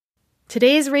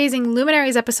Today's Raising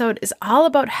Luminaries episode is all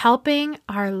about helping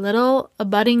our little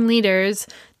budding leaders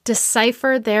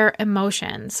decipher their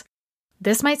emotions.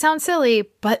 This might sound silly,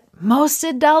 but most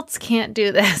adults can't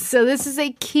do this. So this is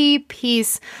a key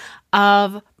piece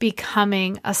of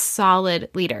becoming a solid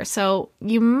leader. So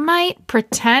you might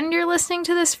pretend you're listening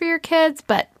to this for your kids,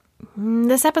 but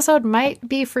this episode might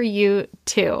be for you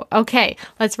too. Okay,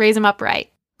 let's raise them up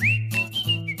right.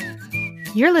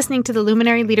 You're listening to the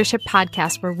Luminary Leadership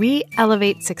Podcast, where we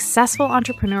elevate successful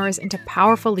entrepreneurs into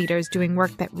powerful leaders doing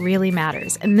work that really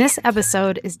matters. And this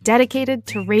episode is dedicated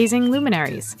to raising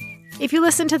luminaries. If you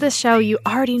listen to this show, you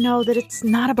already know that it's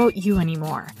not about you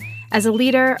anymore. As a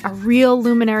leader, a real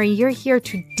luminary, you're here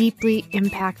to deeply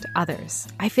impact others.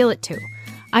 I feel it too.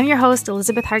 I'm your host,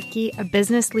 Elizabeth Hartke, a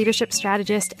business leadership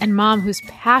strategist and mom who's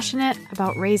passionate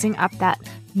about raising up that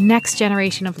next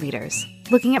generation of leaders.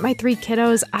 Looking at my 3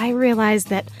 kiddos, I realized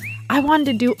that I wanted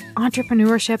to do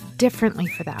entrepreneurship differently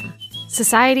for them.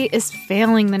 Society is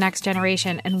failing the next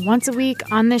generation, and once a week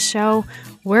on this show,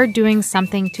 we're doing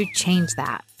something to change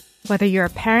that. Whether you're a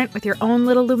parent with your own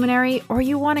little luminary or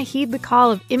you want to heed the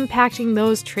call of impacting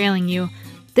those trailing you,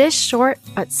 this short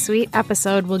but sweet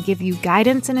episode will give you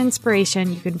guidance and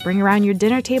inspiration you can bring around your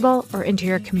dinner table or into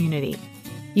your community.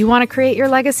 You want to create your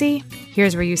legacy?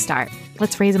 Here's where you start.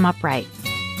 Let's raise them up right.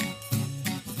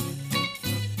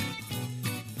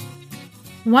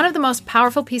 One of the most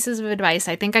powerful pieces of advice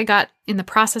I think I got in the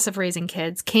process of raising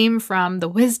kids came from the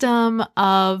wisdom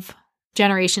of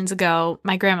generations ago.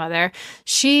 My grandmother,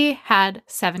 she had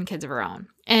 7 kids of her own.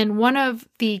 And one of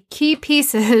the key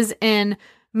pieces in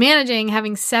managing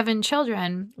having 7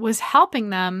 children was helping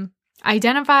them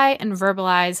identify and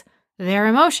verbalize their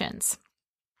emotions.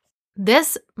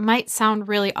 This might sound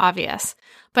really obvious,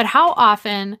 but how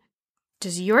often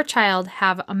does your child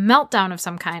have a meltdown of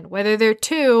some kind, whether they're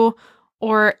 2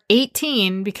 or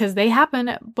 18, because they happen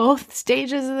at both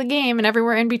stages of the game and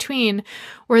everywhere in between,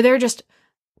 where they're just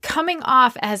coming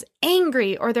off as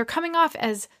angry or they're coming off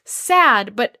as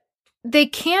sad, but they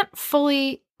can't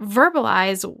fully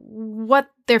verbalize what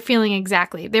they're feeling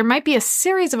exactly. There might be a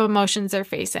series of emotions they're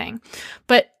facing,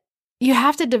 but you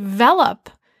have to develop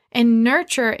and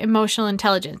nurture emotional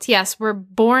intelligence. Yes, we're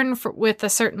born with a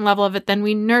certain level of it, then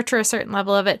we nurture a certain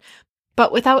level of it,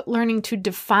 but without learning to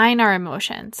define our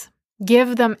emotions,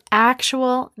 give them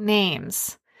actual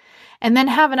names, and then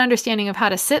have an understanding of how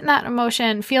to sit in that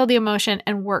emotion, feel the emotion,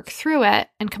 and work through it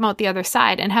and come out the other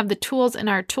side and have the tools in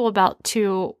our tool belt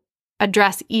to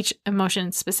address each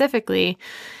emotion specifically.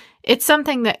 It's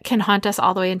something that can haunt us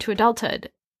all the way into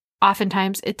adulthood.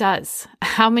 Oftentimes it does.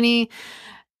 How many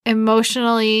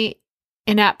emotionally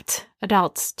inept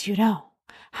adults do you know?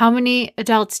 How many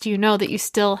adults do you know that you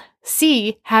still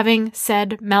see having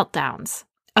said meltdowns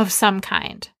of some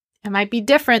kind? It might be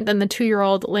different than the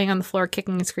 2-year-old laying on the floor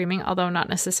kicking and screaming, although not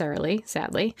necessarily,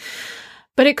 sadly.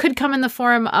 But it could come in the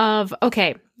form of,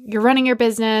 okay, you're running your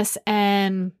business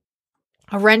and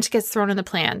a wrench gets thrown in the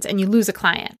plans and you lose a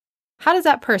client. How does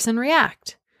that person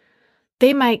react?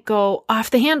 They might go off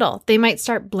the handle. They might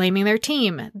start blaming their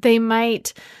team. They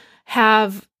might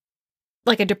have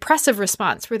like a depressive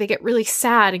response where they get really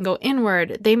sad and go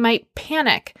inward. They might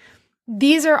panic.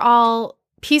 These are all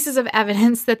pieces of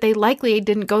evidence that they likely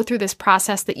didn't go through this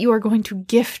process that you are going to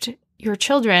gift your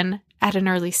children at an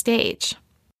early stage.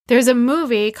 There's a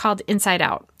movie called Inside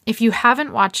Out. If you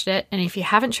haven't watched it, and if you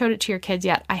haven't showed it to your kids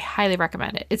yet, I highly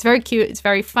recommend it. It's very cute, it's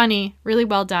very funny, really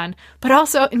well done, but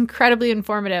also incredibly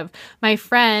informative. My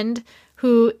friend,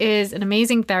 who is an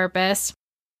amazing therapist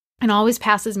and always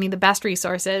passes me the best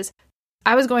resources,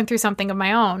 I was going through something of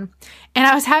my own, and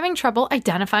I was having trouble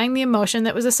identifying the emotion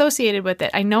that was associated with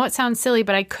it. I know it sounds silly,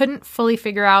 but I couldn't fully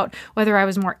figure out whether I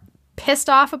was more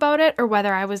pissed off about it or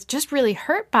whether I was just really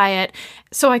hurt by it,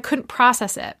 so I couldn't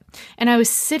process it. And I was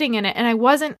sitting in it, and I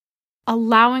wasn't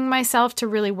allowing myself to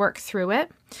really work through it.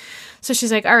 So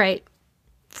she's like, all right,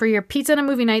 for your pizza and a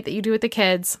movie night that you do with the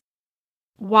kids,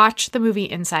 watch the movie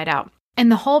Inside Out.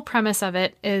 And the whole premise of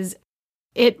it is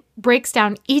it breaks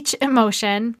down each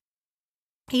emotion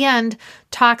and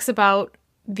talks about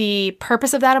the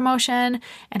purpose of that emotion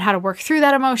and how to work through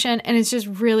that emotion. And it's just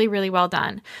really, really well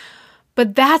done.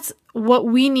 But that's what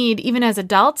we need even as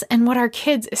adults and what our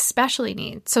kids especially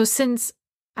need. So since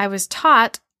I was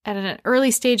taught at an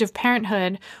early stage of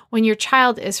parenthood, when your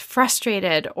child is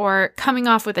frustrated or coming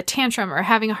off with a tantrum or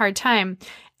having a hard time,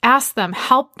 ask them,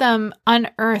 help them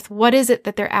unearth what is it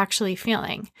that they're actually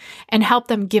feeling and help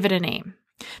them give it a name.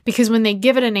 Because when they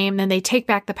give it a name, then they take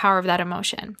back the power of that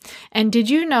emotion. And did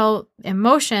you know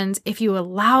emotions, if you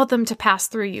allow them to pass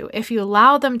through you, if you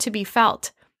allow them to be felt,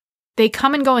 they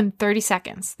come and go in 30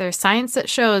 seconds. There's science that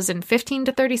shows in 15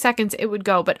 to 30 seconds it would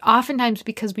go, but oftentimes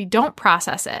because we don't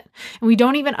process it and we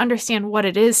don't even understand what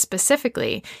it is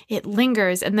specifically, it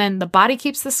lingers and then the body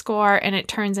keeps the score and it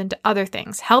turns into other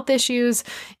things, health issues,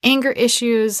 anger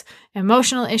issues,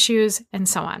 emotional issues, and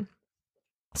so on.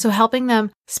 So helping them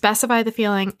specify the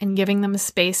feeling and giving them a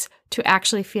space to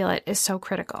actually feel it is so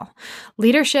critical.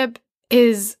 Leadership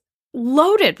is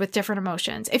loaded with different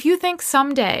emotions. If you think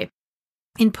someday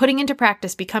in putting into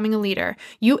practice becoming a leader,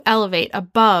 you elevate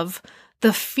above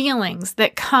the feelings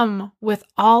that come with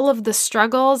all of the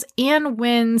struggles and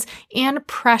wins and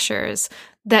pressures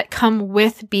that come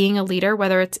with being a leader,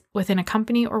 whether it's within a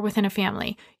company or within a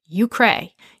family, you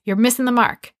cray. You're missing the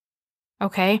mark.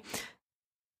 Okay?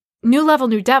 New level,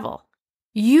 new devil.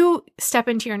 You step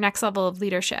into your next level of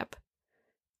leadership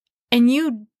and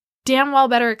you damn well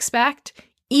better expect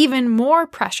even more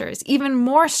pressures, even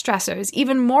more stressors,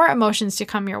 even more emotions to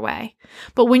come your way.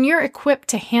 But when you're equipped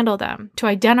to handle them, to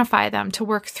identify them, to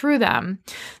work through them,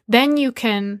 then you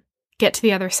can get to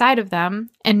the other side of them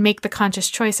and make the conscious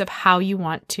choice of how you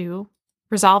want to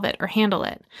resolve it or handle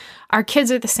it. Our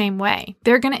kids are the same way.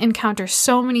 They're going to encounter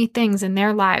so many things in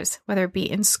their lives, whether it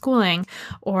be in schooling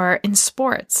or in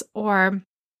sports or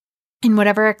in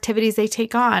whatever activities they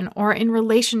take on, or in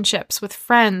relationships with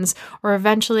friends, or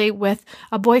eventually with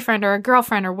a boyfriend or a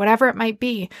girlfriend, or whatever it might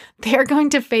be. They're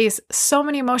going to face so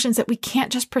many emotions that we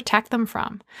can't just protect them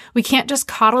from. We can't just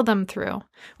coddle them through.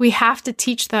 We have to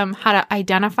teach them how to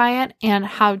identify it and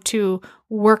how to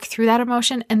work through that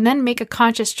emotion and then make a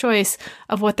conscious choice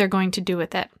of what they're going to do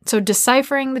with it. So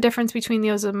deciphering the difference between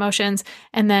those emotions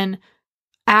and then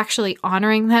actually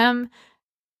honoring them,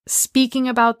 speaking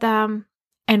about them,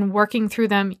 and working through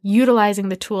them, utilizing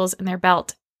the tools in their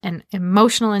belt. And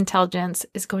emotional intelligence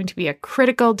is going to be a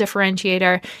critical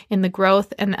differentiator in the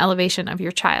growth and the elevation of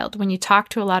your child. When you talk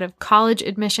to a lot of college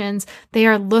admissions, they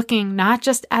are looking not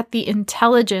just at the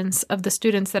intelligence of the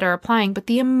students that are applying, but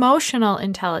the emotional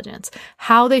intelligence,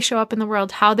 how they show up in the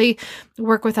world, how they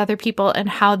work with other people, and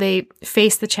how they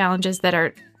face the challenges that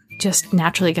are just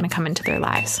naturally going to come into their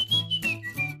lives.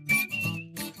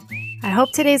 I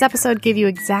hope today's episode gave you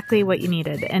exactly what you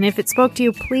needed. And if it spoke to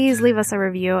you, please leave us a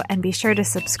review and be sure to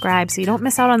subscribe so you don't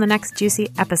miss out on the next juicy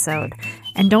episode.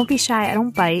 And don't be shy. I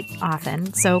don't bite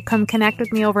often. So come connect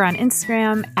with me over on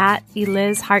Instagram at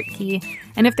ElizHartke.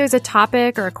 And if there's a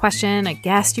topic or a question, a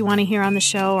guest you want to hear on the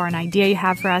show, or an idea you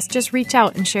have for us, just reach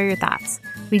out and share your thoughts.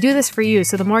 We do this for you.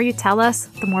 So the more you tell us,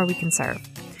 the more we can serve.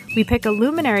 We pick a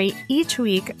luminary each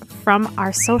week from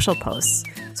our social posts.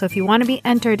 So if you want to be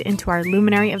entered into our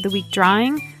Luminary of the Week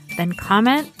drawing, then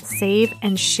comment, save,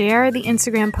 and share the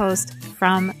Instagram post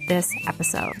from this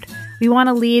episode. We want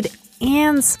to lead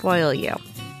and spoil you.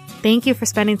 Thank you for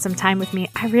spending some time with me.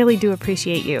 I really do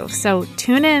appreciate you. So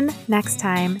tune in next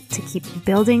time to keep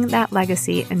building that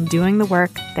legacy and doing the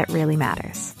work that really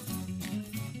matters.